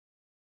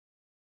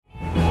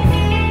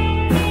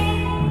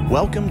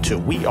Welcome to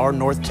We Are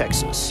North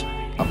Texas,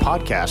 a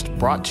podcast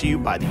brought to you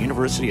by the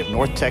University of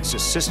North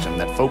Texas system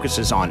that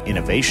focuses on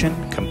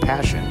innovation,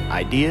 compassion,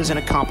 ideas, and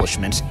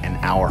accomplishments in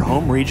our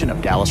home region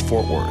of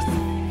Dallas-Fort Worth.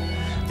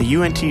 The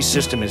UNT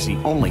system is the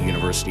only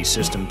university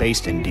system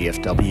based in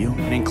DFW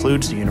and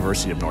includes the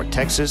University of North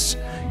Texas,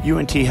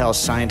 UNTHSC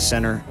Science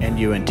Center, and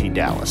UNT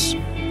Dallas.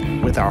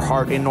 With our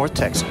heart in North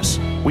Texas,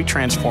 we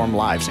transform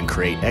lives and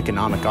create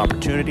economic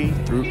opportunity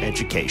through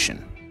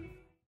education.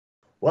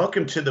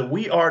 Welcome to the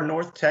We Are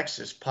North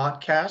Texas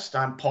podcast.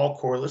 I'm Paul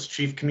Corliss,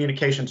 Chief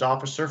Communications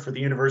Officer for the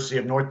University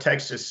of North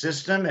Texas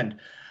System. And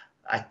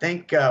I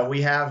think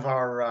we have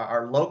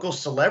our local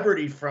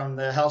celebrity from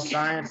the Health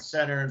Science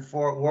Center in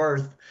Fort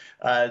Worth,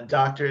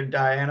 Dr.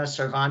 Diana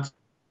Cervantes,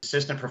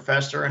 Assistant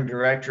Professor and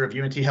Director of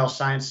UNT Health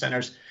Science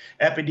Center's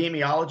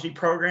Epidemiology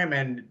Program.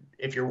 And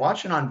if you're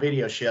watching on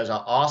video, she has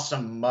an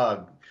awesome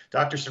mug.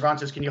 Dr.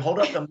 Cervantes, can you hold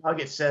up the mug?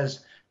 It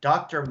says,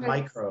 Dr.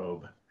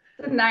 Microbe.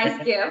 A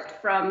nice gift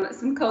from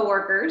some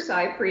coworkers.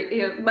 I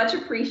much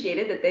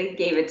appreciated that they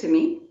gave it to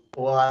me.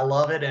 Well, I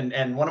love it.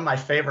 And one of my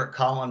favorite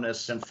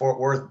columnists in Fort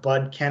Worth,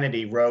 Bud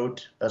Kennedy,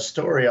 wrote a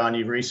story on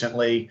you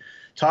recently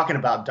talking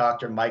about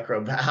Dr.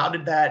 Microbe. How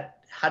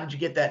did you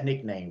get that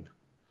nickname?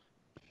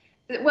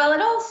 Well,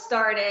 it all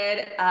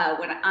started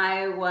when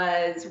I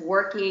was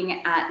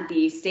working at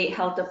the state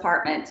health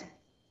department,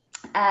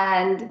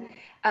 and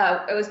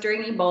it was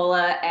during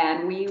Ebola,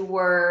 and we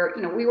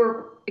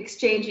were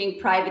exchanging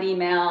private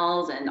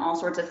emails and all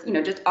sorts of,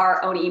 just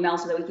our own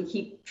emails so that we could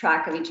keep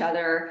track of each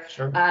other.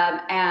 Sure.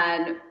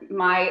 And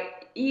my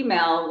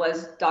email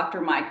was Dr.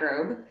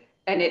 Microbe,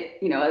 and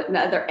it,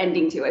 another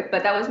ending to it,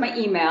 but that was my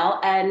email.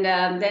 And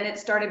then it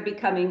started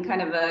becoming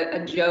kind of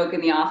a joke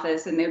in the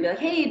office, and they'd be like,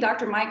 hey,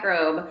 Dr.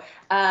 Microbe.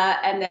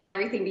 And then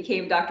everything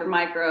became Dr.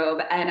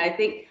 Microbe. And I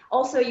think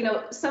also,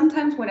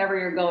 sometimes whenever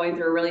you're going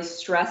through a really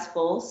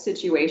stressful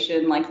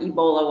situation like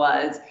Ebola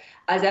was,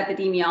 as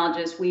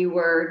epidemiologists, we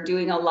were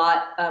doing a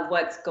lot of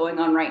what's going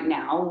on right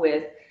now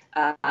with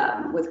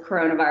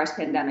coronavirus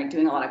pandemic,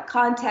 doing a lot of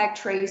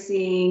contact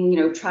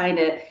tracing, trying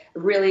to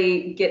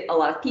really get a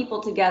lot of people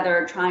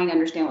together, trying to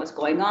understand what's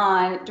going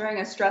on during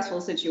a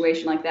stressful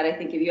situation like that. I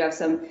think if you have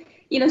some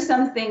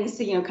things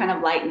to, kind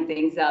of lighten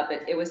things up,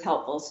 it was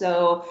helpful.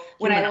 So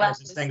when I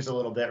left things a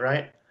little bit,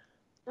 right?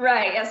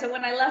 Right. Yeah. So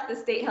when I left the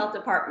state health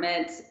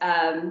department,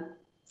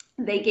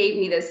 they gave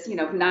me this,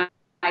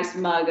 nice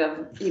mug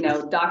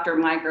of, Dr.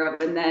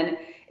 Microbe. And then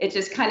it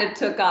just kind of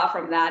took off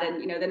from that.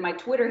 And, then my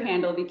Twitter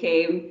handle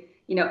became,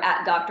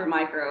 at Dr.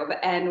 Microbe.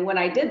 And when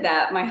I did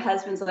that, my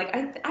husband's like,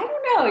 I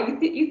don't know,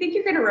 you think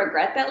you're going to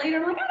regret that later?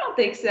 I'm like, I don't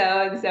think so.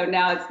 And so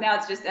now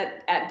it's just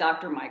at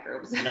Dr.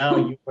 Microbe. So.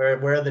 No, you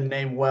wear the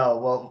name well.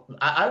 Well,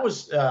 I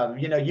was,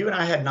 you and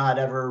I had not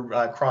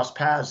ever crossed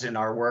paths in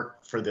our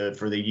work for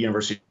the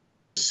university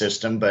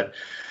system, but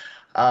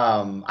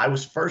I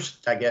was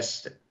first, I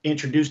guess,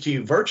 introduced to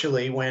you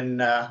virtually when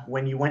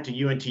you went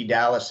to UNT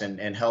Dallas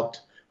and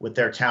helped with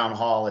their town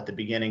hall at the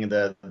beginning of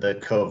the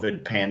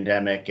COVID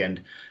pandemic,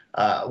 and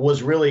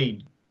was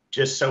really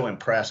just so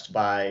impressed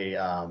by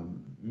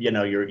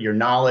your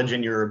knowledge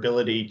and your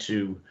ability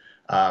to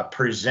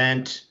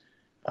present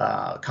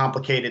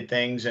complicated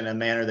things in a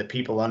manner that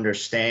people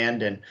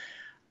understand. And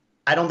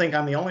I don't think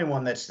I'm the only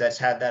one that's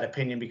had that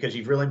opinion, because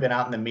you've really been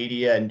out in the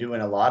media and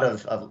doing a lot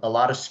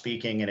of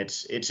speaking, and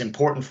it's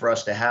important for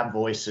us to have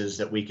voices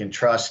that we can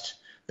trust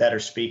that are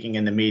speaking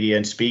in the media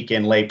and speak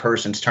in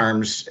layperson's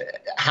terms.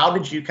 How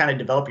did you kind of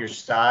develop your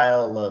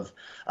style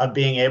of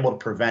being able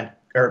to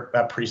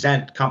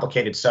present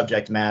complicated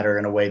subject matter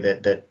in a way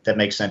that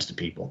makes sense to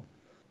people?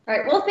 All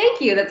right. Well,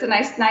 thank you. That's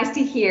nice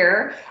to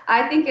hear.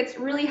 I think it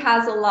really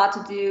has a lot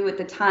to do with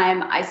the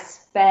time I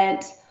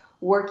spent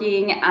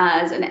working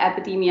as an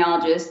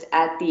epidemiologist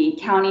at the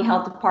county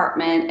health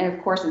department and,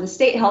 of course, in the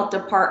state health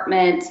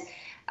department.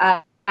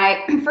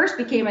 I first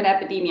became an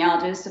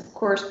epidemiologist. Of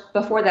course,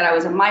 before that, I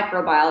was a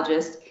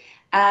microbiologist.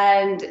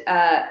 And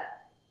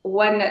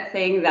one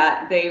thing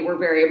that they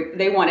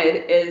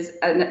wanted is,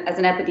 as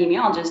an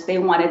epidemiologist, they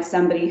wanted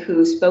somebody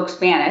who spoke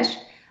Spanish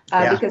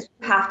because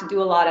you have to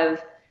do a lot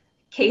of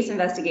case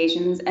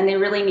investigations, and they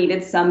really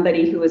needed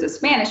somebody who was a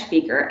Spanish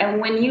speaker.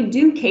 And when you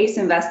do case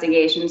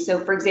investigations,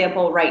 so for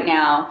example, right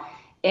now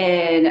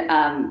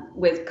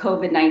with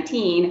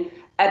COVID-19,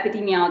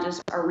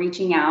 epidemiologists are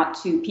reaching out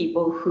to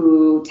people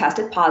who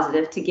tested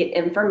positive to get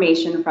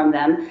information from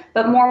them,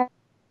 but more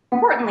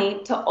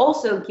importantly, to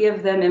also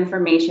give them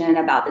information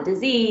about the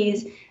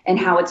disease and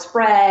how it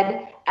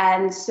spread.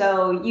 And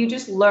so you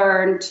just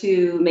learn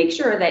to make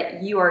sure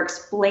that you are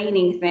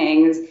explaining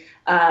things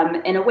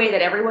in a way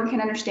that everyone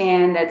can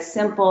understand, that's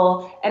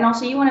simple. And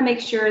also you want to make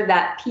sure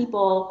that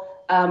people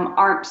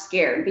aren't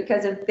scared,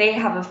 because if they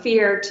have a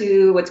fear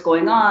to what's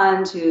going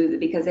on,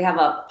 because they have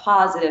a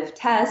positive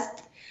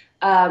test,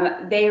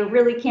 they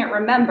really can't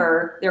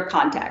remember their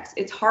contacts.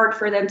 It's hard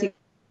for them to get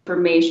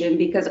information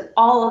because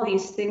all of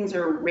these things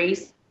are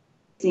racing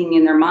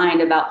in their mind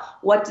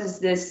about what does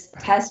this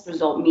test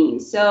result mean.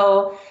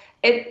 So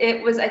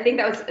it was, I think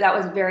that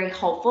was very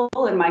helpful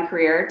in my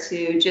career,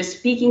 to just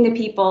speaking to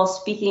people,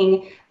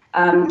 speaking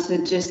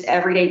to just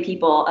everyday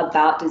people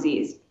about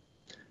disease.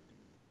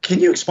 Can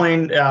you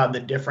explain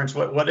the difference?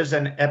 What is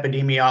an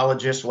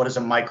epidemiologist? What is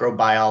a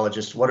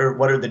microbiologist? What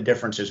are the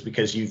differences?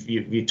 Because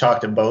you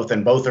talked to both,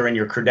 and both are in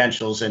your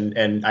credentials,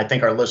 and I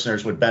think our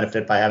listeners would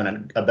benefit by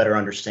having a better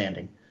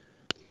understanding.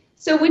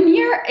 So when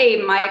you're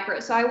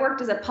so I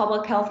worked as a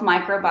public health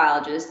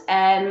microbiologist,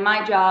 and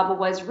my job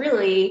was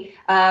really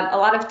a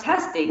lot of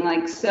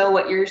testing. So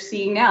what you're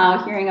seeing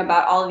now, hearing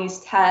about all of these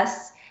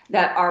tests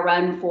that are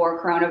run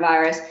for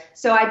coronavirus.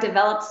 So I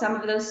developed some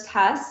of those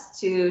tests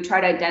to try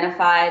to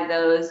identify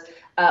those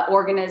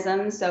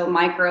organisms, so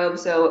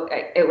microbes. So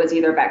it was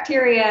either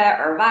bacteria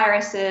or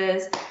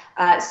viruses.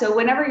 So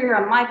whenever you're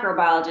a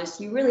microbiologist,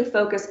 you really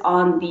focus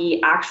on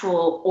the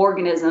actual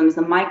organisms,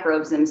 the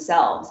microbes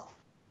themselves.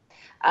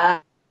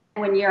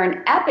 When you're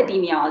an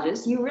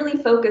epidemiologist, you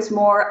really focus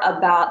more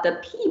about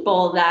the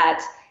people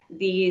that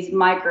these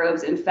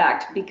microbes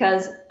infect,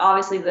 because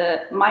obviously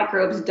the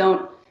microbes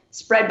don't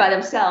spread by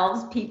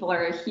themselves. People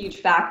are a huge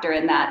factor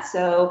in that.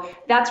 So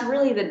that's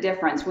really the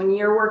difference. When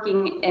you're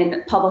working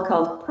in public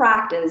health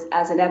practice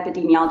as an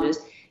epidemiologist,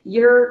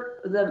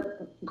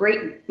 the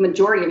great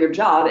majority of your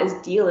job is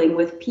dealing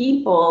with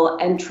people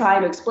and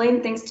trying to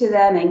explain things to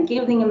them and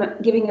giving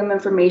them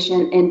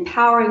information,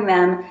 empowering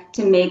them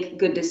to make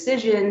good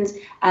decisions,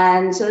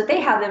 and so that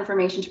they have the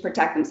information to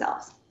protect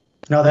themselves.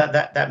 No,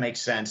 that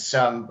makes sense.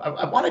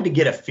 I wanted to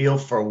get a feel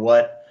for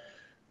what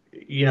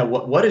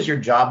does your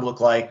job look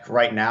like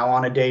right now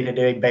on a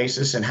day-to-day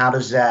basis, and how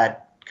does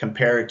that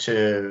compare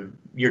to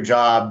your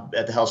job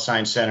at the Health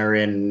Science Center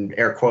in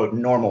air quote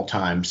normal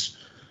times?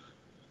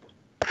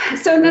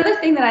 So another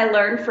thing that I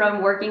learned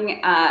from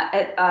working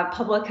at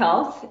public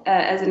health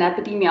as an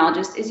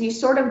epidemiologist is you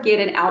sort of get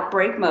in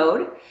outbreak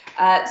mode.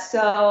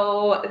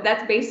 So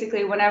that's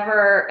basically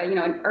whenever, in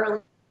early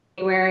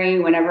January,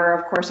 whenever,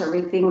 of course,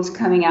 everything was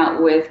coming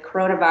out with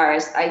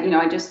coronavirus,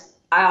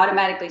 I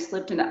automatically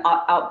slipped into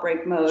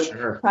outbreak mode,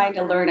 Sure. Trying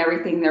to learn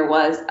everything there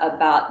was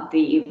about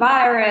the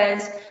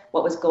virus,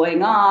 what was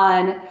going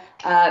on.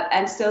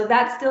 And so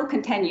that still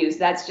continues.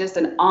 That's just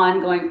an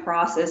ongoing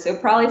process. So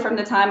probably from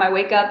the time I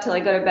wake up till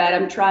I go to bed,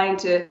 I'm trying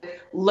to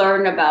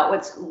learn about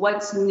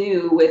what's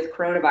new with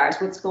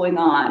coronavirus, what's going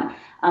on.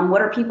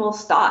 What are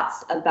people's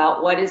thoughts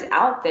about what is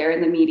out there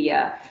in the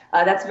media?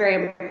 That's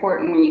very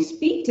important when you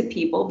speak to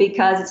people,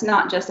 because it's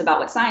not just about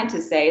what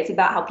scientists say, it's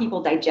about how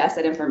people digest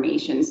that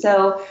information.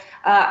 So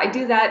I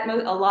do that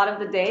a lot of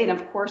the day. And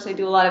of course, I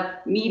do a lot of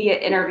media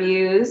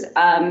interviews,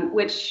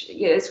 which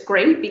is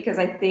great because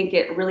I think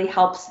it really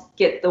helps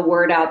get the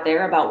word out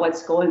there about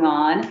what's going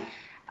on.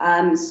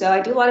 So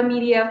I do a lot of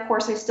media. Of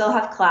course, I still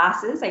have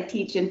classes. I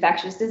teach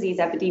infectious disease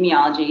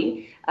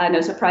epidemiology. No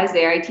surprise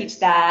there. I teach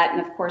that.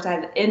 And of course, I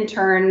have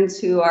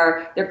interns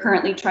they're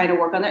currently trying to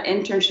work on their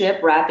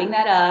internship, wrapping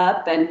that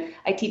up. And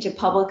I teach a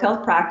public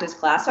health practice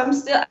class. So I'm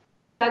still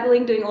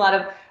juggling, doing a lot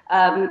of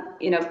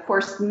of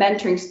course,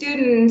 mentoring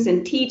students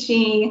and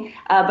teaching,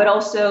 but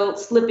also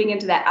slipping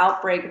into that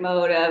outbreak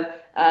mode of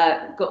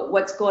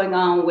what's going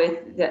on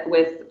with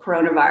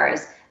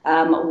coronavirus,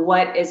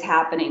 what is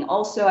happening.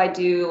 Also, I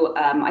do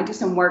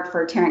some work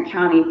for Tarrant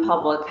County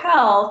Public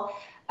Health.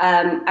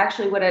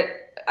 Actually,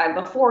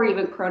 before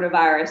even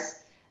coronavirus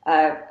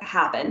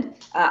happened,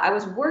 I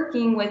was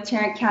working with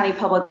Tarrant County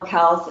Public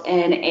Health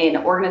in an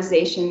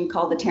organization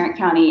called the Tarrant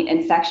County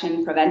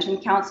Infection Prevention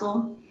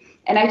Council.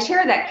 And I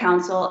chair that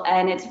council,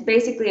 and it's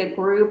basically a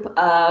group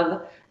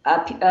of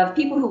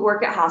people who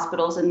work at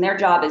hospitals, and their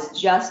job is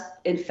just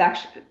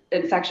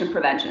infection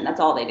prevention. That's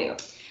all they do.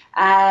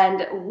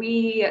 And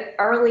we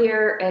early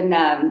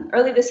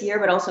this year,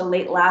 but also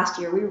late last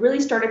year, we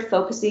really started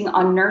focusing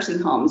on nursing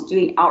homes,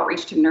 doing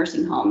outreach to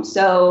nursing homes.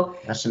 So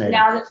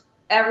now that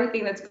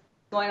everything that's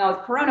going on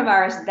with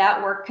coronavirus,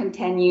 that work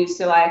continues.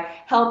 So I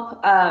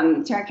help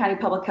Tarrant County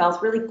Public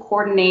Health really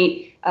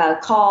coordinate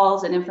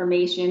calls and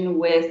information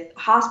with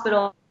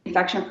hospital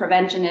infection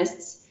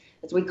preventionists,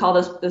 as we call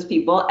those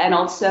people, and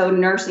also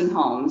nursing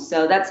homes.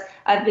 So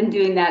I've been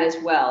doing that as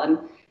well. And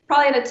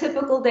probably in a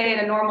typical day, in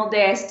a normal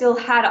day, I still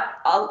had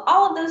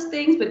all of those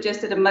things, but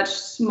just at a much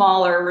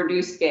smaller,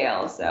 reduced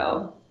scale.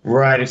 So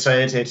right. It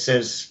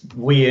says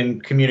we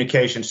in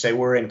communication say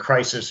we're in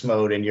crisis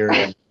mode, and you're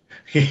in.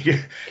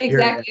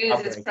 Exactly,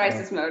 it's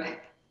crisis mode.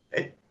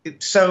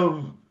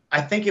 So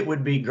I think it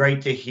would be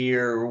great to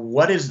hear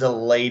what is the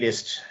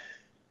latest,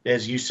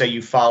 as you say,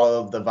 you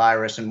follow the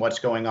virus and what's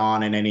going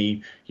on and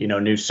any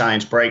new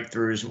science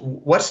breakthroughs.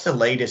 What's the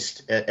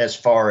latest as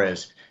far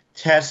as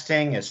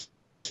testing, as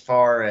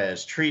far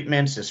as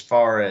treatments, as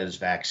far as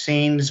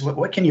vaccines?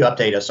 What can you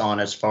update us on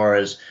as far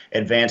as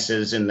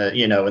advances in the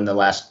in the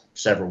last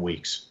several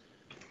weeks?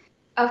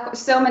 Of course,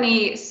 so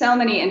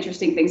many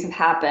interesting things have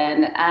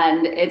happened,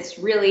 and it's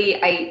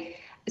really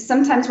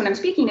sometimes when I'm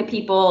speaking to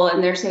people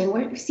and they're saying,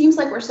 well, it seems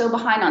like we're so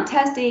behind on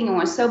testing and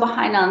we're so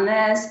behind on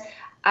this,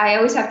 I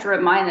always have to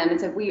remind them,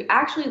 it's like we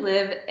actually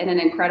live in an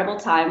incredible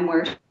time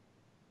where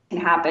can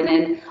happen.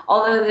 And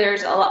although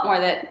there's a lot more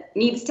that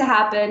needs to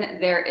happen,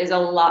 there is a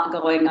lot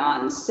going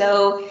on.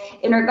 So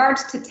in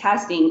regards to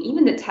testing,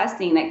 even the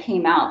testing that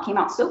came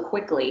out so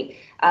quickly.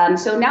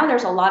 So now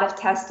there's a lot of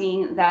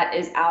testing that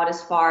is out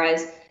as far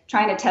as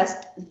trying to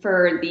test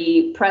for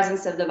the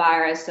presence of the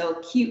virus, so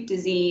acute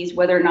disease,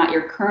 whether or not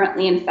you're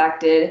currently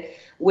infected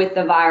with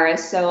the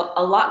virus. So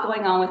a lot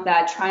going on with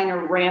that, trying to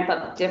ramp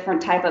up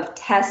different type of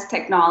test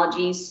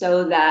technologies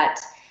so that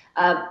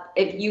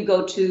if you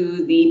go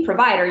to the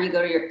provider, you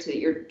go to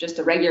your just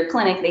a regular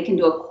clinic, they can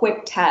do a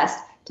quick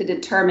test to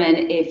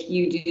determine if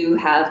you do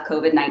have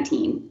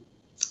COVID-19.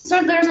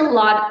 So there's a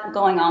lot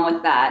going on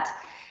with that.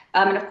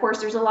 And of course,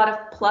 there's a lot of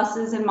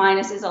pluses and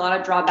minuses, a lot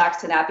of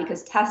drawbacks to that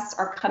because tests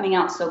are coming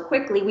out so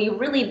quickly. We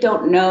really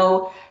don't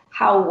know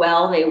how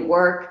well they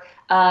work.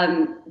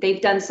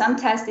 They've done some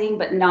testing,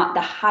 but not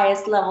the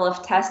highest level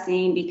of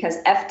testing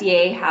because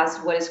FDA has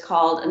what is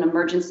called an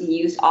emergency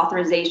use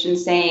authorization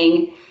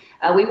saying,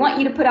 we want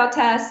you to put out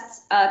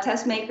tests,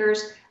 test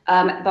makers,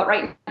 but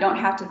right now you don't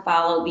have to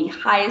follow the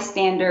highest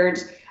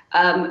standards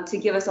to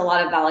give us a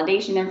lot of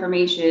validation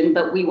information,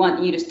 but we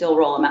want you to still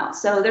roll them out.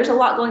 So there's a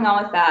lot going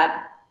on with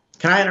that.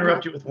 Can I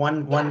interrupt you with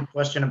one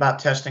question about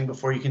testing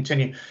before you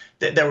continue?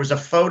 There was a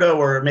photo,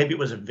 or maybe it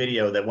was a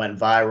video, that went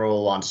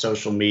viral on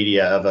social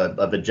media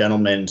of a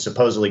gentleman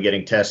supposedly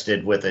getting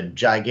tested with a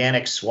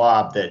gigantic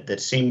swab that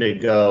seemed to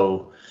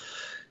go,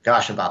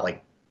 gosh, about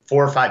like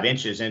 4 or 5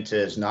 inches into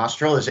his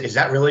nostril. Is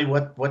that really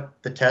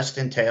what the test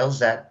entails?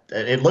 That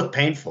it looked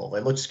painful.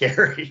 It looked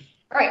scary.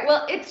 All right,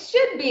 well, it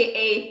should be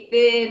a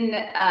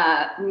thin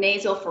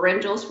nasal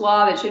pharyngeal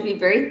swab. It should be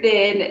very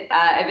thin.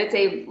 If it's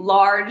a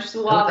large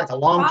swab, like a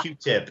long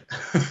Q-tip.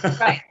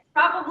 Right,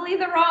 probably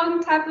the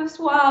wrong type of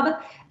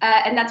swab.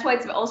 And that's why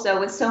it's also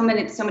with so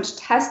much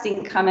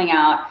testing coming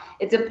out,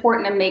 it's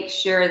important to make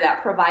sure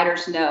that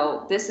providers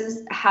know this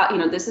is how,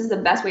 this is the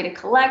best way to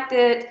collect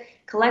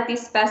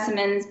these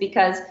specimens,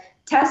 because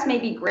tests may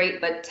be great,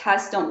 but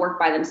tests don't work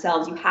by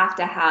themselves. You have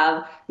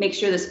to make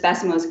sure the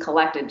specimen was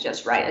collected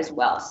just right as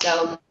well.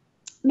 So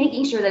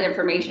making sure that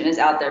information is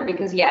out there,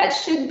 because yeah, it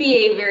should be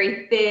a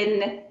very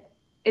thin,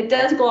 it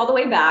does go all the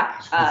way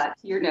back to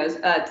your nose,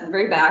 to the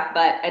very back,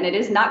 and it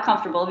is not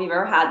comfortable if you've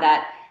ever had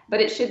that, but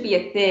it should be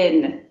a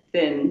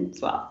thin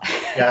swab.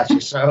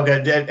 Gotcha. So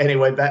okay.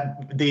 Anyway,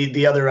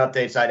 the other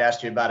updates I'd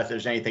asked you about, if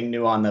there's anything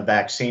new on the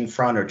vaccine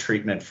front or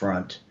treatment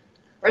front.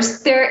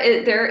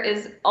 There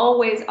is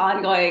always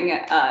ongoing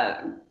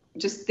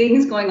just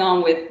things going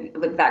on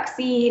with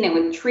vaccine and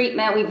with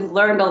treatment. We've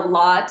learned a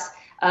lot.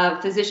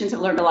 Physicians have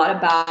learned a lot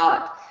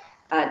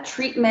about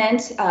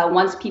treatment.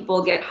 Once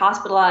people get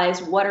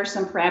hospitalized, what are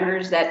some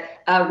parameters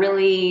that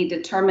really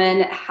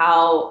determine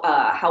how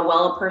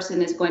well a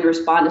person is going to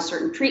respond to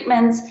certain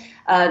treatments.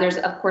 There's,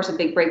 of course, a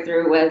big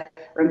breakthrough with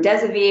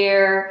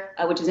remdesivir,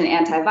 which is an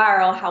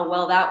antiviral, how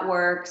well that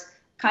works.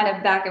 Kind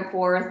of back and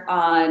forth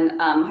on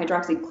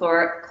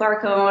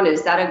hydroxychloroquine.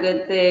 Is that a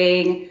good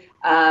thing?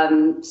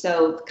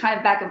 So kind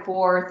of back and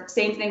forth.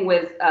 Same thing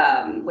with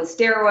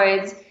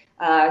steroids.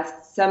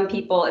 Some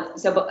people,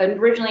 so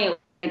originally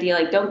the idea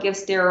like don't give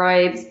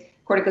steroids,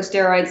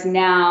 corticosteroids.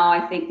 Now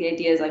I think the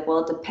idea is like,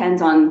 well, it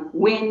depends on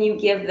when you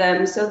give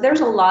them. So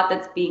there's a lot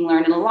that's being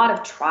learned, and a lot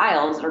of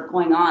trials are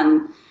going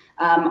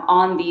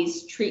on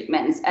these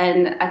treatments.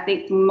 And I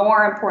think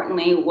more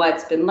importantly,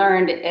 what's been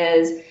learned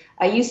is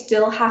you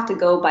still have to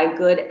go by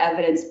good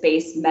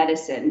evidence-based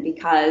medicine,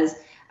 because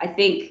I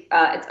think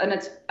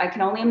I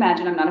can only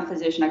imagine, I'm not a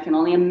physician, I can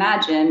only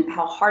imagine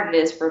how hard it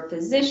is for a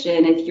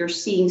physician if you're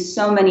seeing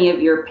so many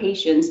of your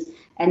patients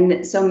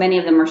and so many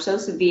of them are so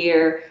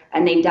severe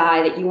and they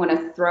die that you want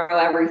to throw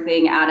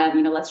everything at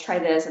them, let's try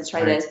this, let's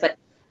try this. But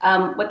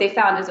what they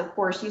found is, of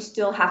course, you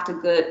still have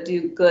to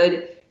do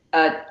good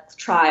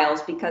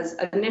trials, because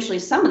initially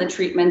some of the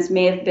treatments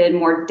may have been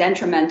more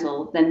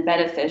detrimental than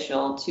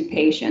beneficial to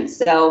patients.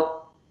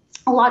 So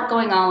a lot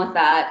going on with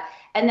that.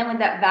 And then with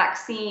that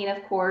vaccine,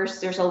 of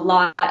course, there's a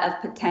lot of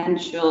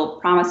potential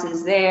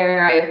promises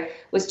there. I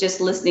was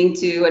just listening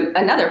to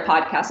another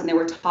podcast, and they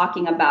were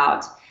talking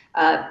about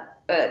a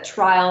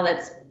trial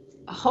that's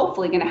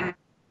hopefully going to happen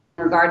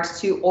in regards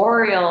to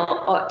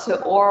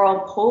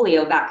oral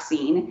polio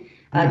vaccine,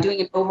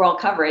 doing an overall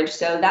coverage.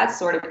 So that's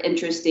sort of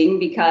interesting,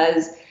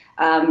 because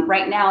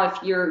right now,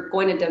 if you're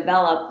going to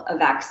develop a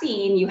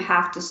vaccine, you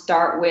have to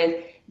start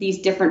with these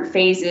different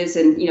phases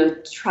and,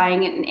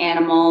 trying it in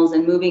animals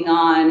and moving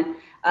on.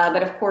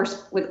 But of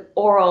course, with the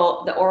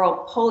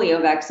oral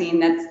polio vaccine,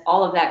 that's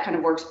all of that kind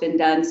of work's been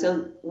done.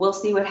 So we'll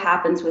see what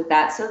happens with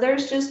that. So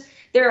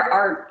there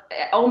are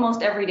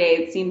almost every day,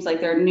 it seems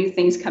like there are new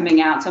things coming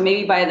out. So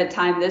maybe by the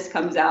time this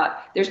comes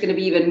out, there's going to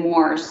be even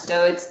more.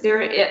 So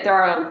there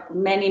are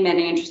many,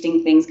 many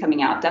interesting things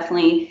coming out.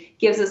 Definitely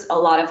gives us a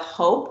lot of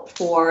hope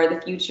for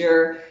the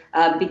future,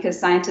 because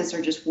scientists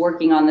are just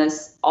working on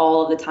this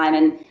all of the time.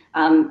 And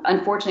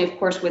unfortunately, of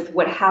course, with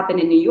what happened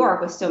in New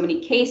York with so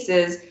many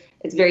cases,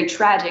 it's very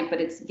tragic,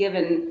 but it's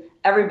given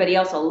everybody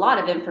else a lot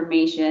of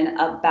information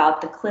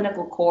about the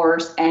clinical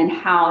course and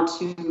how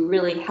to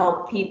really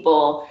help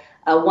people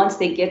once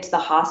they get to the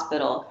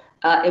hospital.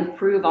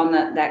 improve on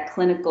that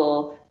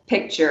clinical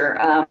picture.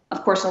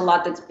 Of course, a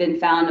lot that's been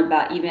found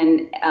about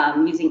even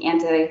using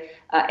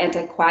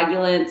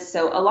anticoagulants.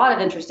 So a lot of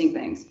interesting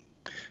things.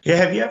 Yeah,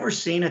 have you ever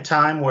seen a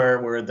time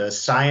where the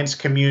science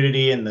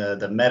community and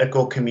the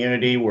medical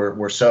community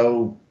were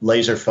so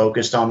laser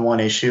focused on one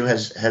issue?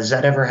 Has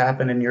that ever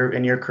happened in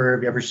your career?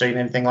 Have you ever seen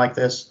anything like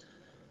this?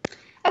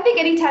 I think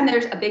anytime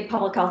there's a big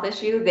public health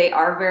issue, they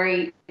are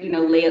very,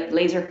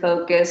 laser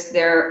focused.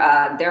 There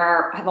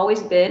have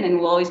always been and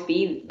will always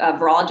be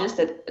virologists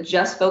that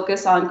just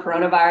focus on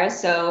coronavirus.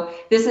 So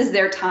this is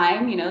their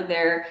time.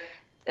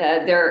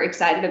 They're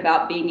excited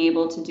about being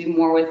able to do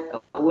more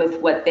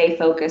with what they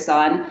focus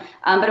on.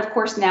 But of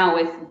course, now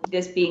with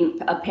this being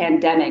a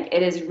pandemic,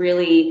 it is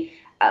really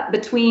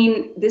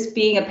between this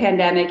being a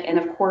pandemic and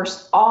of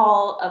course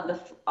all of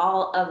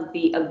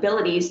the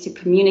abilities to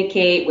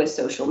communicate with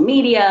social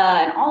media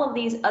and all of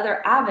these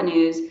other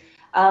avenues.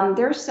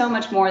 There's so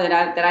much more that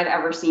I've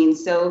ever seen.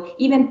 So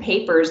even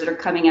papers that are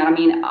coming out. I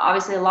mean,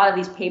 obviously a lot of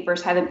these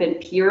papers haven't been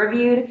peer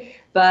reviewed,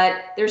 but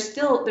there's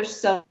so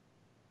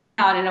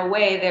out in a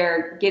way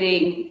they're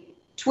getting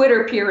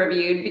Twitter peer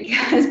reviewed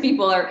because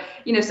people are,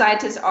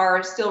 scientists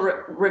are still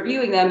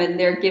reviewing them and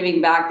they're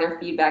giving back their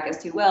feedback as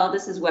to, well,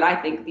 this is what I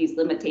think these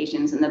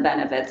limitations and the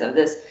benefits of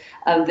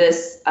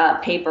this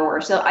paper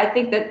were. So I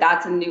think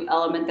that's a new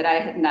element that I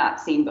had not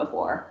seen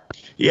before.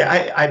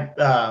 Yeah,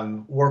 I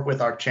work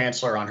with our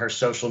chancellor on her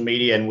social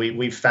media, and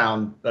we've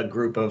found a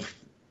group of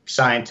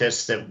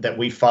scientists that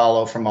we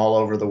follow from all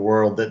over the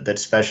world that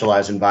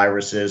specialize in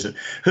viruses.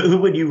 Who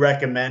would you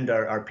recommend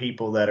are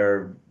people that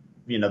are,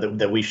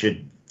 that we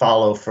should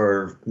follow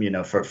for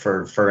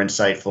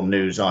insightful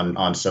news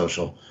on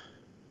social?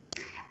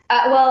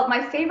 Well,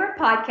 my favorite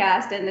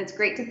podcast, and it's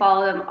great to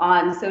follow them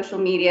on social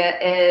media,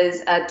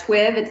 is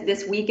TWIV. It's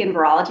This Week in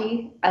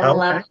Virology. I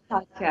love the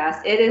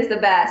podcast. It is the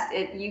best.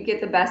 You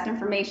get the best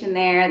information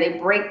there. They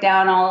break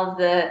down all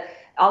the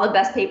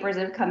best papers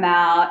that have come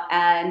out,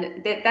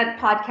 and that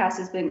podcast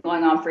has been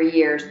going on for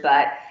years,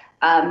 but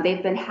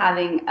they've been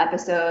having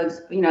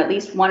episodes, at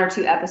least 1 or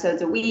 2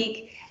 episodes a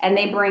week, and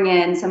they bring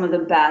in some of the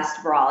best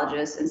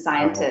virologists and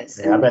scientists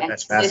and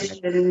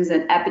physicians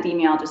and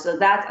epidemiologists. So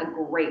that's a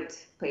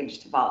great page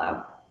to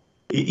follow.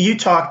 You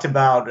talked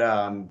about,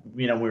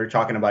 we were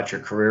talking about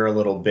your career a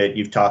little bit.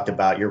 You've talked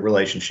about your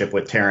relationship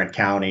with Tarrant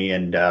County,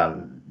 and,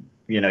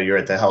 you're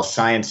at the Health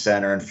Science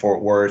Center in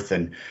Fort Worth,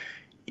 and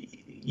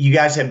you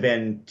guys have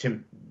been,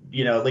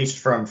 at least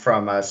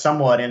from a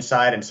somewhat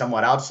inside and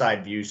somewhat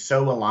outside view,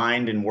 so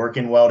aligned and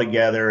working well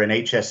together. And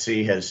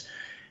HSC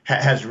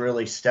has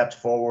really stepped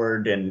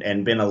forward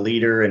and been a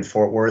leader in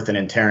Fort Worth and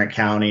in Tarrant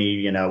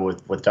County,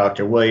 with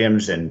Dr.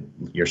 Williams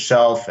and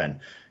yourself, and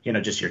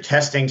just your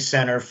testing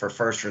center for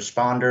first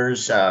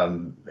responders.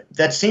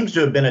 That seems to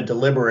have been a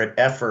deliberate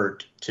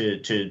effort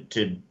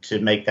to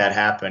make that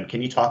happen.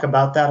 Can you talk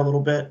about that a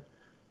little bit?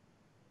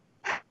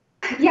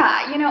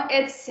 Yeah,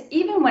 it's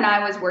even when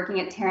I was working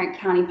at Tarrant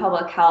County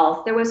Public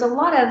Health, there was a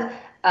lot of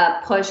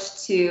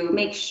push to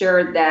make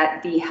sure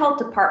that the health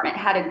department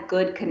had a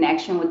good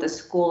connection with the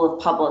School of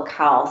Public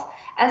Health.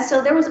 And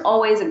so there was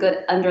always a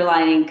good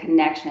underlying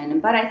connection.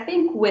 But I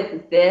think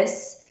with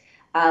this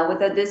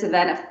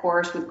event, of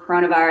course, with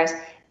coronavirus,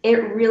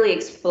 it really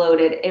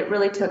exploded. It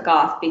really took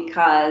off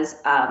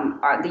because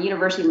the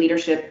university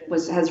leadership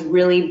has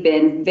really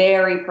been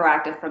very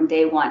proactive from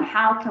day one.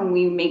 How can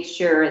we make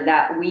sure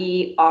that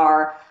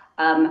we're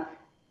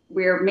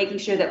making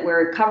sure that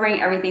we're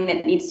covering everything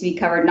that needs to be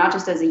covered, not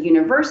just as a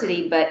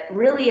university, but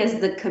really as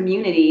the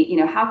community?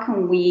 How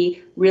can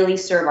we really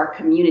serve our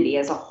community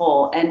as a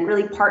whole, and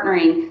really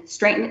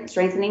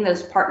strengthening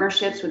those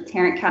partnerships with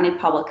Tarrant County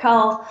Public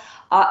Health,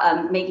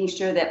 making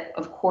sure that,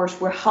 of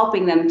course, we're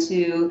helping them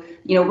to,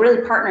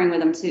 really partnering with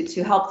them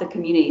to help the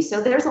community.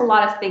 So there's a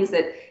lot of things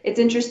that it's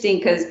interesting,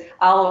 because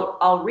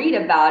I'll read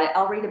about it.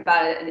 I'll read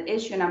about it, an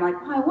issue, and I'm like,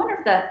 I wonder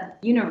if the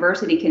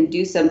university can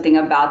do something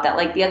about that.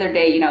 Like the other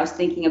day, I was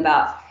thinking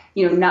about,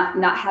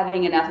 not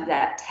having enough of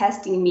that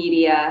testing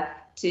media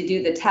to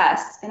do the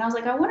tests. And I was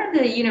like, I wonder if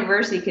the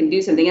university can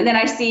do something. And then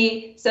I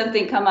see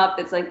something come up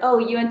that's like, oh,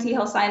 UNT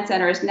Health Science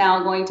Center is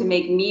now going to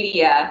make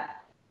media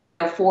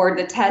for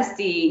the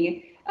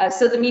testing.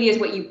 So the media is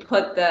what you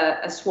put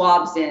the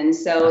swabs in.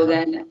 So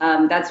then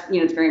that's,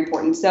 it's very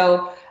important.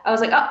 So I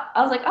was like,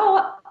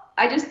 oh,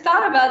 I just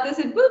thought about this,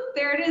 and boop,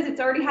 there it is.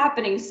 It's already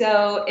happening.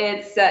 So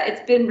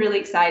it's been really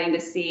exciting to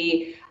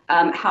see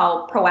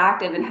how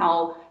proactive and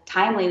how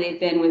timely they've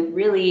been with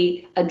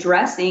really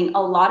addressing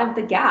a lot of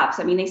the gaps.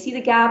 I mean, they see the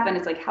gap and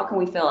it's like, how can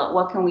we fill it?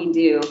 What can we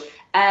do?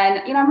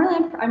 And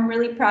I'm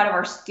really proud of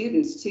our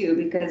students too,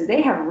 because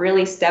they have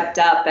really stepped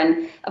up.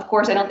 And of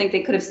course, I don't think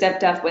they could have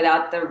stepped up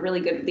without the really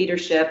good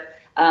leadership,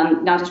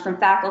 not just from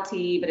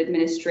faculty, but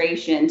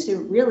administration, to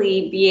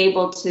really be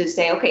able to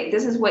say, okay,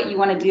 this is what you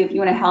want to do. If you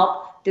want to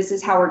help, this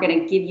is how we're going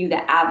to give you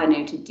the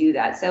avenue to do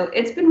that. So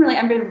I've been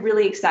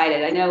really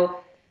excited. I know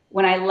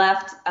when I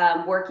left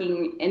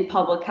working in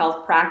public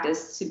health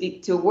practice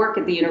to work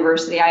at the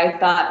university, I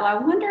thought, well,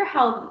 I wonder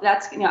how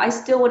that's, I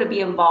still want to be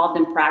involved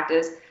in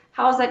practice.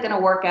 how is that going to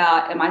work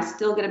out? Am I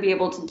still going to be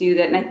able to do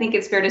that? And I think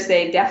it's fair to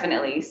say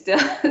definitely still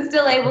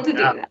able to do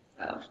that.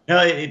 So.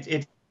 No,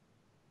 it's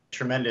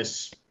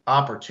tremendous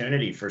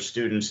opportunity for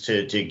students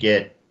to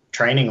get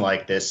training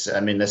like this. I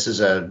mean, this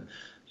is a,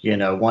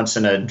 once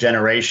in a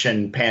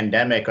generation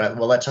pandemic.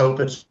 Well, let's hope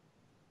it's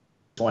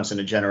once in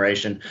a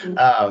generation.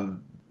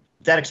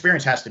 That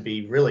experience has to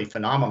be really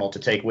phenomenal to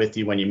take with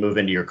you when you move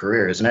into your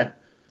career, isn't it?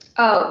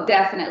 Oh,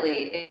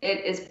 definitely.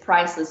 It is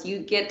priceless. You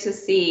get to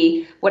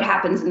see what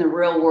happens in the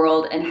real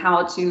world and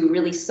how to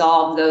really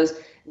solve those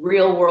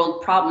real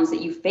world problems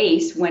that you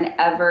face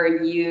whenever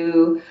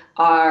you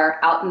are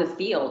out in the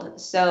field.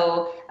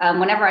 So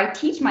whenever I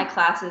teach my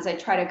classes, I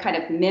try to kind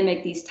of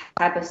mimic these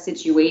type of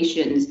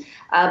situations.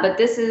 But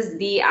this is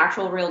the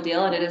actual real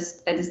deal, and it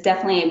is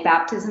definitely a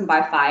baptism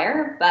by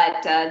fire.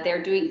 But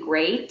they're doing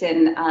great,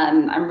 and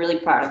I'm really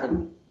proud of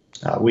them.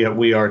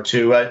 We are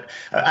too.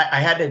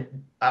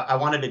 I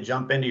wanted to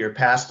jump into your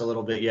past a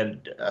little bit. You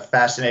had a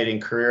fascinating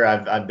career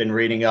I've been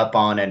reading up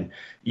on, and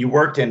you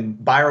worked in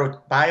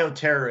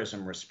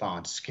bio-terrorism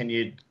response. Can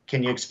you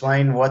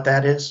explain what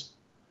that is?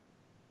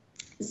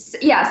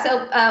 Yeah,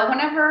 so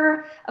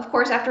whenever, of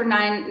course, after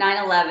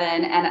 9/11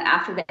 and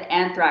after the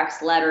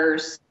anthrax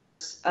letters,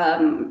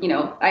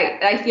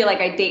 I feel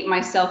like I date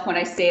myself when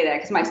I say that,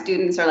 because my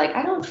students are like,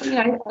 I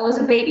was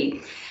a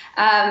baby.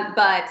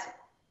 But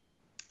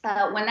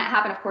when that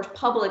happened, of course,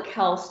 public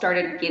health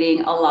started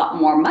getting a lot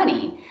more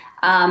money.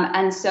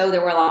 And so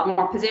there were a lot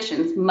more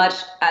positions, much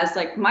as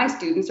like my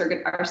students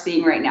are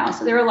seeing right now.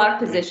 So there were a lot of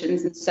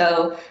positions. And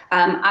so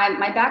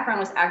my background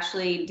was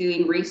actually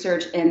doing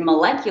research in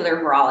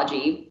molecular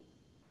virology,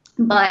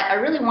 but I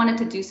really wanted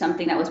to do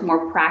something that was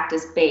more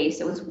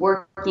practice-based. It was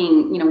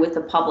working, with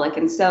the public.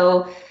 And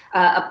so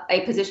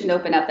a position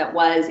opened up that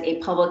was a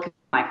public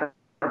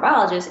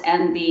microbiologist.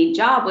 And the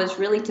job was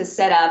really to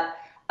set up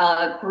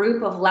a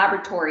group of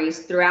laboratories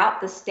throughout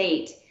the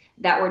state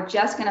that were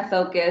just going to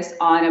focus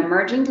on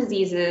emerging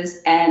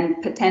diseases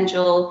and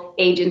potential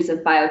agents of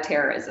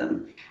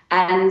bioterrorism.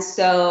 And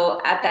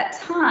so at that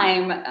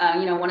time,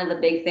 one of the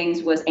big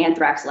things was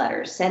anthrax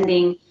letters,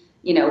 sending,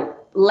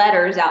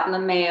 letters out in the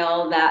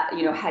mail that,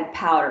 had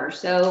powder.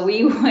 So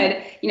we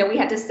would, we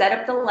had to set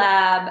up the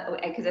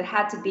lab because it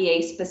had to be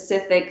a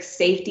specific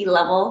safety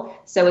level.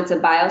 So it's a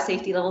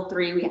biosafety level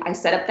 3. I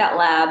set up that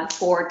lab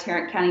for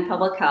Tarrant County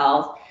Public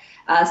Health.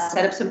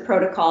 Set up some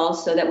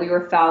protocols so that we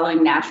were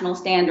following national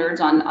standards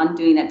on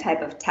doing that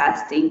type of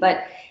testing.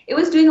 But it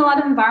was doing a lot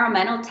of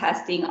environmental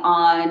testing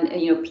on,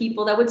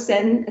 people that would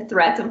send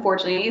threats,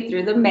 unfortunately,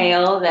 through the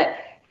mail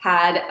that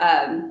had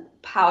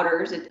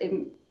powders.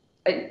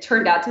 It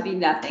turned out to be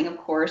nothing, of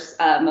course,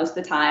 most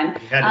of the time.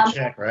 You had to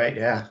check, right?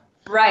 Yeah.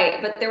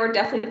 Right. But there were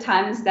definitely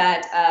times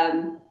that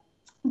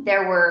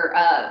there were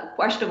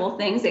questionable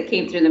things that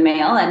came through the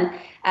mail,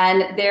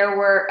 and there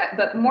were,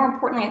 but more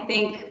importantly, I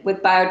think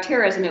with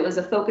bioterrorism, it was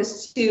a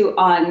focus too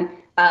on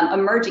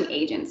emerging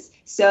agents.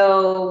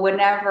 So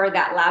whenever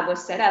that lab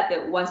was set up,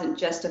 it wasn't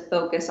just to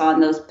focus on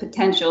those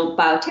potential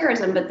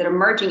bioterrorism, but the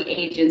emerging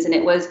agents. And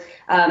it was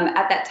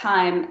at that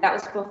time, that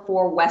was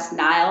before West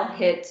Nile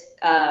hit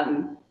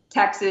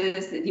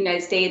Texas, the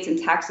United States and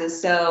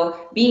Texas.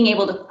 So being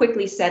able to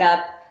quickly set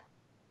up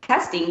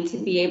testing to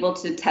be able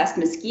to test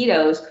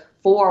mosquitoes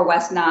for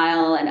West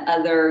Nile and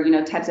other,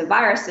 types of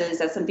viruses,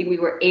 that's something we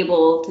were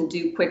able to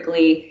do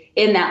quickly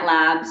in that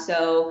lab.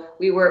 So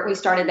we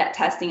started that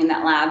testing in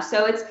that lab.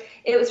 So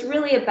it was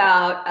really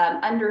about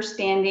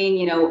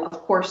understanding, of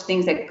course,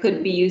 things that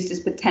could be used as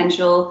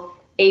potential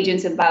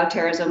agents of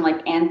bioterrorism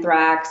like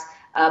anthrax,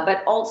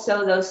 but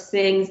also those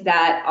things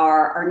that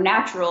are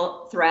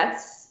natural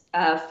threats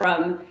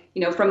from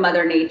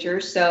Mother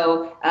Nature.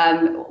 So,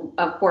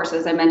 of course,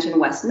 as I mentioned,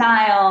 West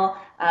Nile.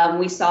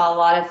 We saw a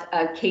lot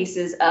of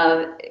cases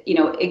of,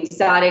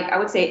 exotic, I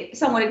would say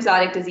somewhat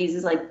exotic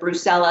diseases like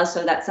brucella.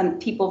 So that some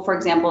people, for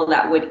example,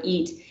 that would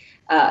eat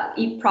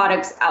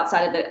products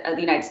outside of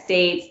the United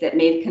States that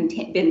may have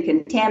been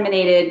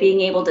contaminated,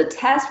 being able to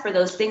test for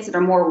those things that are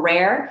more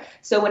rare.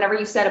 So whenever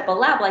you set up a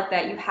lab like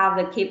that, you have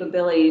the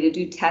capability to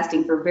do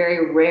testing for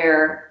very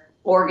rare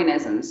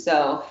organisms.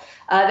 So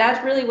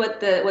that's really what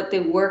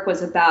the work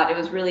was about. It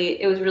was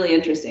really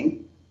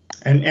interesting.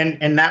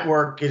 And that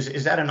work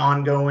is that an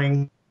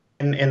ongoing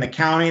in the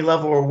county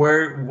level, or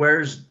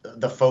where's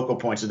the focal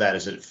points of that?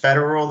 Is it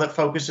federal that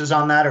focuses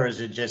on that, or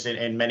is it just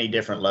in many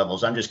different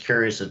levels? I'm just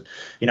curious of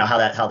how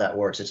that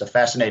works. It's a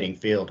fascinating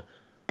field.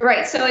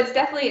 Right. So it's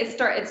definitely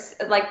it's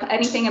like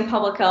anything in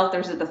public health.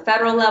 There's at the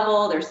federal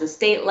level, there's the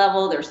state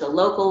level, there's the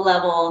local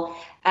level.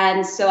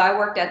 And so I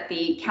worked at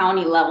the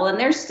county level, and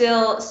there's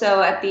still,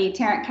 so at the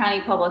Tarrant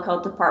County Public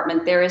Health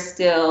Department, there is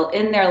still,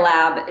 in their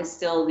lab is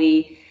still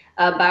the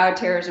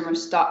bioterrorism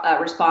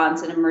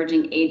response and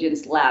emerging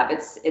agents lab.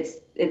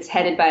 It's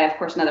headed by, of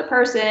course, another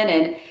person,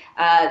 and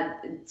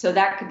so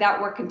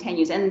that work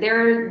continues. And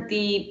they're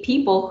the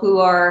people who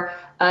are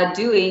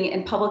doing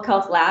in public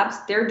health labs.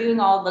 They're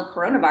doing all the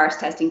coronavirus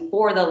testing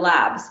for the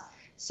labs.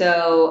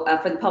 So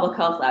for the public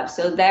health labs,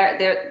 so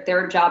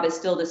their job is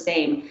still the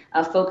same,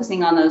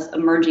 focusing on those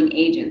emerging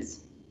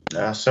agents.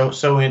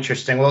 So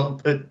interesting.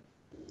 Well,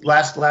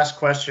 last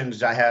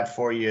questions I have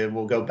for you.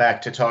 We'll go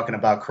back to talking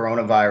about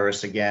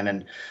coronavirus again.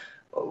 And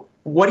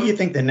what do you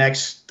think the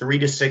next 3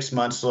 to 6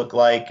 months look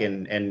like,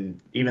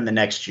 and even the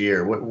next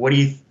year? Where do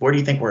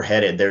you think we're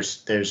headed?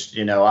 There's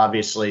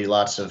obviously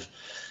lots of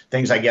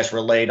things, I guess,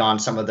 relayed on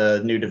some of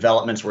the new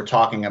developments we're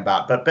talking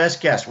about. But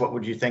best guess, what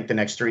would you think the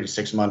next 3 to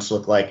 6 months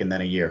look like, and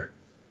then a year?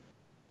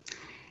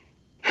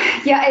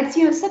 Yeah,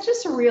 it's such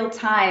a surreal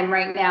time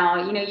right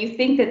now. You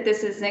think that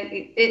this isn't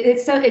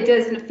it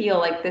doesn't feel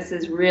like this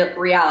is real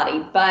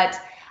reality, but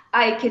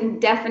I can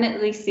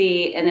definitely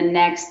see in the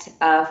next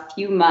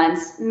few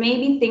months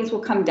maybe things will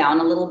come down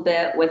a little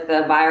bit with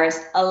the virus,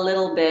 a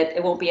little bit.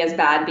 It won't be as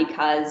bad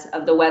because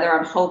of the weather,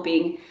 I'm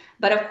hoping.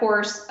 But of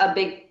course, a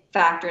big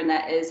factor in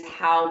that is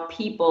how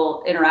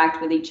people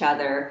interact with each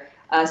other.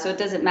 So it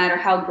doesn't matter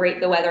how great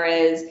the weather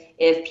is.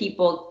 If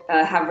people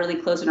have really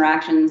close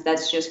interactions,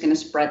 that's just going to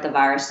spread the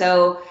virus.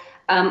 So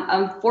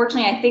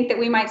unfortunately, I think that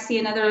we might see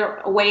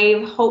another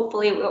wave.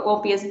 Hopefully it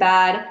won't be as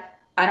bad.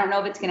 I don't know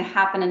if it's going to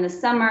happen in the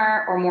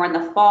summer or more in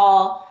the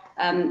fall.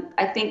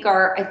 I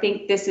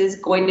think this is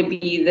going to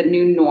be the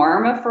new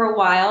norm for a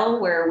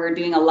while, where we're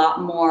doing a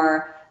lot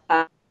more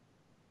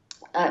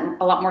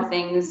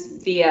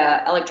things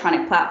via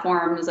electronic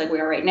platforms like we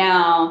are right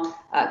now,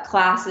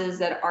 classes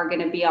that are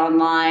going to be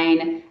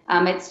online.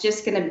 It's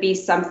just going to be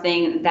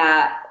something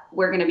that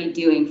we're going to be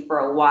doing for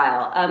a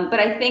while. But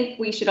I think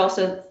we should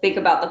also think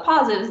about the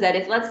positives, that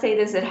if, let's say,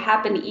 this had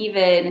happened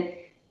even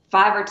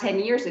 5 or 10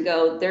 years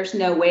ago, there's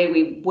no way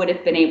we would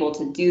have been able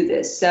to do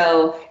this.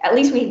 So at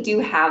least we do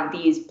have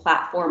these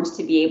platforms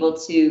to be able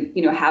to,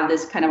 have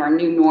this kind of our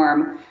new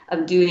norm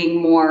of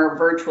doing more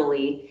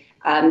virtually.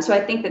 So I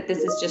think that this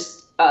is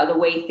just the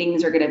way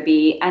things are going to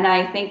be. And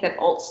I think that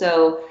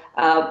also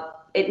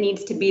it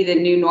needs to be the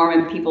new norm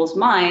in people's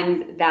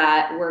minds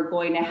that we're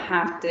going to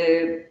have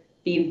to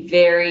be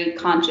very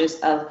conscious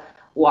of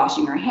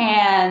washing our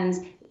hands,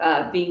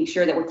 being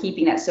sure that we're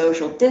keeping that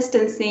social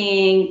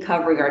distancing,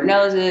 covering our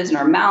noses and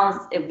our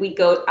mouths. If we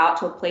go out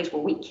to a place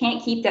where we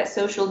can't keep that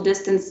social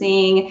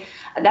distancing,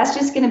 that's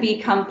just going to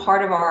become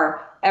part of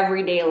our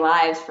everyday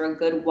lives for a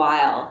good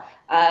while.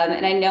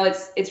 And I know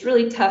it's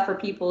really tough for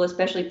people,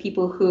 especially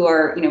people who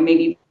are,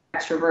 maybe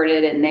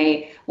extroverted and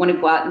they want to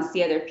go out and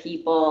see other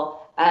people.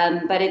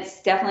 But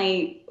it's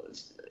definitely,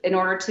 in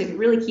order to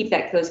really keep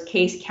those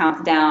case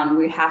counts down,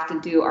 we have to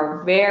do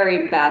our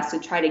very best to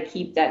try to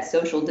keep that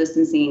social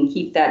distancing and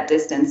keep that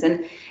distance.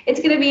 And it's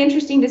going to be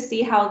interesting to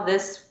see how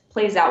this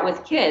plays out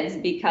with kids,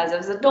 because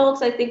as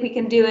adults, I think we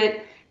can do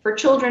it. For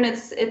children,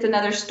 it's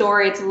another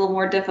story. It's a little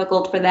more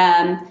difficult for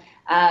them.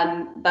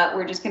 But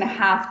we're just going to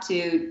have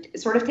to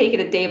sort of take it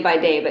a day by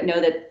day, but know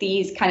that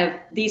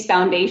these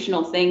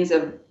foundational things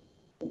of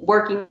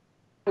working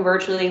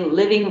virtually,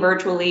 living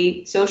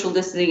virtually, social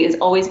distancing is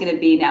always going to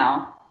be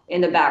now in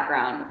the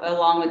background,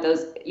 along with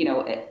those,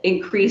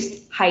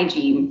 increased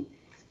hygiene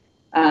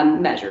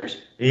measures.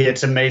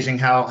 It's amazing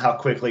how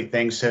quickly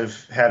things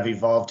have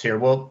evolved here.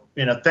 Well,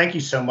 thank you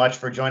so much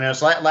for joining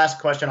us. Last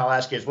question I'll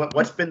ask you is,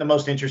 what's been the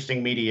most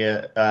interesting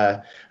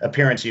media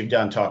appearance you've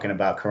done talking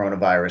about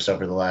coronavirus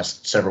over the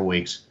last several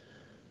weeks?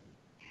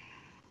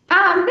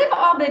 They've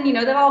all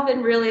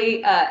been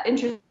really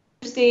interesting.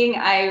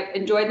 I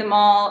enjoyed them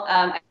all.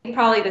 I think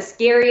probably the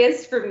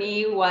scariest for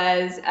me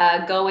was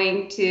I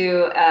went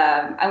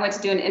to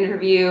do an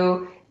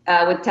interview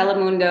with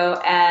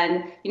Telemundo,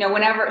 and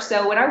when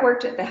I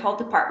worked at the health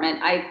department,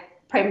 I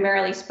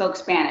primarily spoke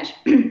Spanish.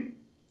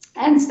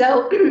 And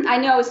so I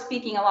knew I was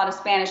speaking a lot of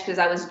Spanish because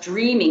I was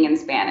dreaming in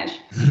Spanish.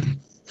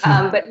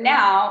 But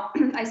now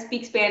I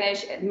speak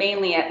Spanish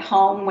mainly at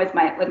home with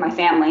my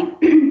family.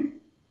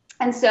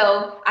 And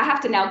so I have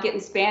to now get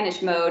in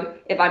Spanish mode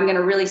if I'm going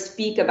to really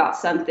speak about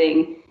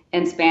something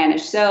in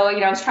Spanish. So,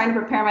 I was trying to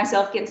prepare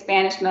myself, get in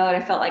Spanish mode.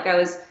 I felt like I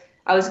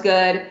was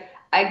good.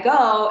 I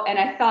go, and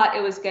I thought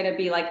it was going to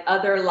be like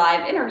other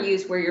live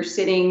interviews where you're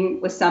sitting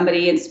with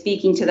somebody and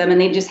speaking to them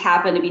and they just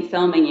happen to be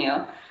filming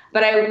you.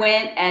 But I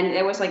went, and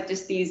there was like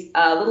just these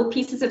little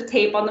pieces of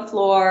tape on the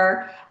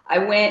floor. I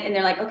went, and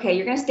they're like, okay,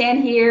 you're going to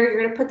stand here. You're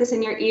going to put this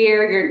in your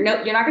ear. You're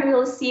not going to be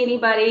able to see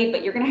anybody,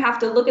 but you're going to have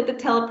to look at the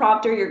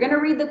teleprompter. You're going to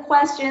read the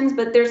questions,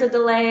 but there's a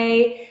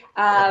delay.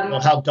 Well,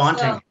 how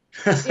daunting.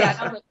 So, yeah,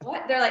 I was like,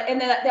 what? They're like,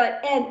 and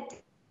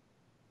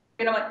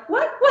I'm like,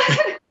 what?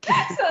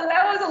 So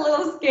that was a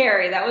little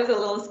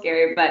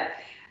scary. But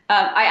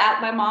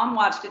my mom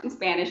watched it in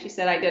Spanish. She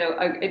said I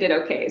did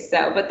okay.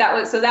 So, but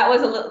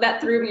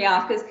that threw me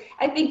off, because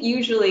I think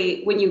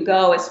usually when you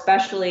go,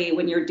 especially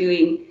when you're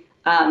doing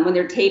when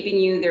they're taping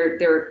you,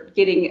 they're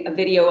getting a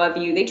video of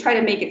you. They try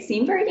to make it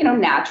seem very,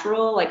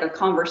 natural, like a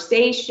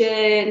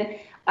conversation,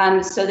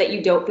 so that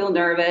you don't feel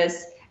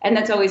nervous. And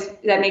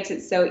that makes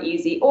it so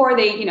easy. Or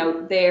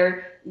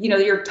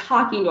you're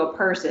talking to a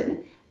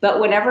person. But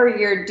whenever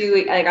you're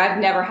doing, like, I've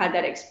never had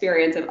that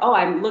experience of, oh,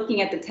 I'm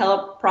looking at the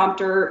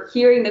teleprompter,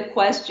 hearing the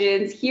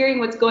questions, hearing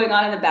what's going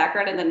on in the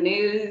background in the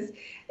news.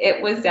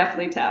 It was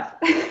definitely tough.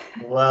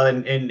 Well,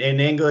 in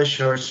English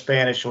or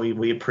Spanish,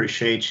 we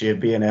appreciate you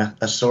being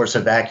a source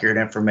of accurate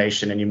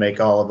information, and you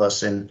make all of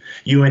us in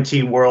UNT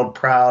world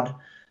proud.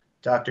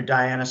 Dr.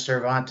 Diana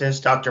Cervantes,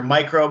 Dr.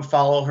 Microbe,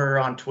 follow her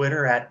on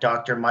Twitter at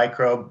Dr.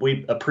 Microbe.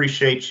 We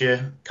appreciate you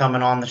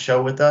coming on the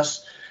show with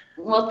us.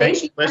 Well,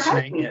 thanks for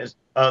listening.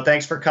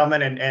 Thanks for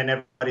coming, and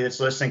everybody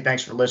that's listening,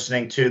 thanks for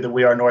listening to the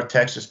We Are North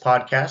Texas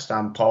podcast.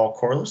 I'm Paul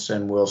Corliss,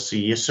 and we'll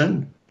see you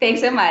soon. Thanks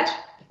so much.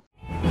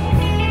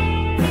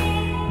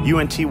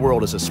 UNT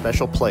World is a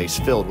special place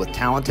filled with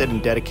talented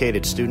and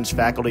dedicated students,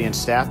 faculty, and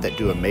staff that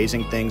do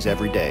amazing things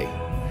every day.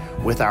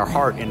 With our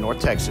heart in North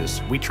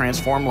Texas, we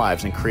transform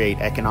lives and create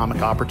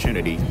economic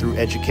opportunity through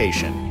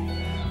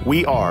education.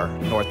 We are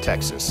North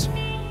Texas.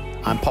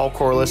 I'm Paul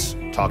Corliss.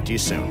 Talk to you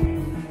soon.